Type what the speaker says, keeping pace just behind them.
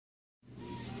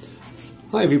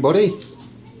Hi everybody.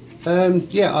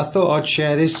 Yeah, I thought I'd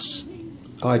share this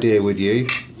idea with you.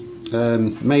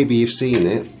 Maybe you've seen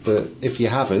it, but if you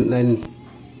haven't, then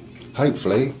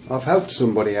hopefully I've helped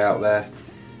somebody out there.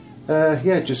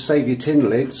 Yeah, just save your tin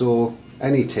lids or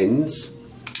any tins.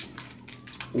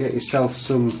 Get yourself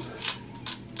some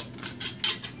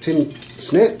tin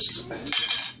snips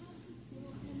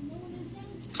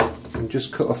and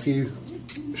just cut a few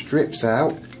strips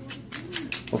out.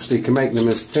 Obviously you can make them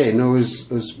as thin or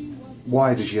as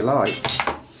wide as you like.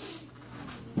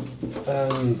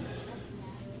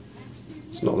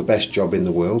 It's not the best job in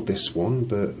the world, this one,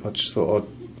 but I just thought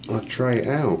I'd try it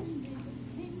out.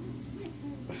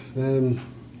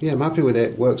 Yeah, I'm happy with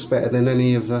it. Works better than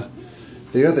any of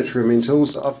the other trimming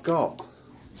tools that I've got.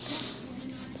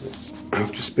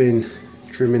 I've just been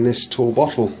trimming this tall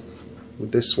bottle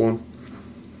with this one.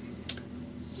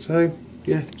 So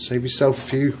yeah, save yourself a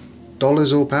few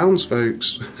dollars or pounds,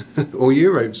 folks, or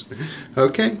euros.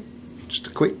 Okay, just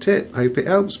a quick tip. Hope it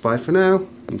helps. Bye for now,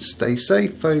 and stay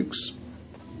safe, folks.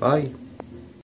 Bye.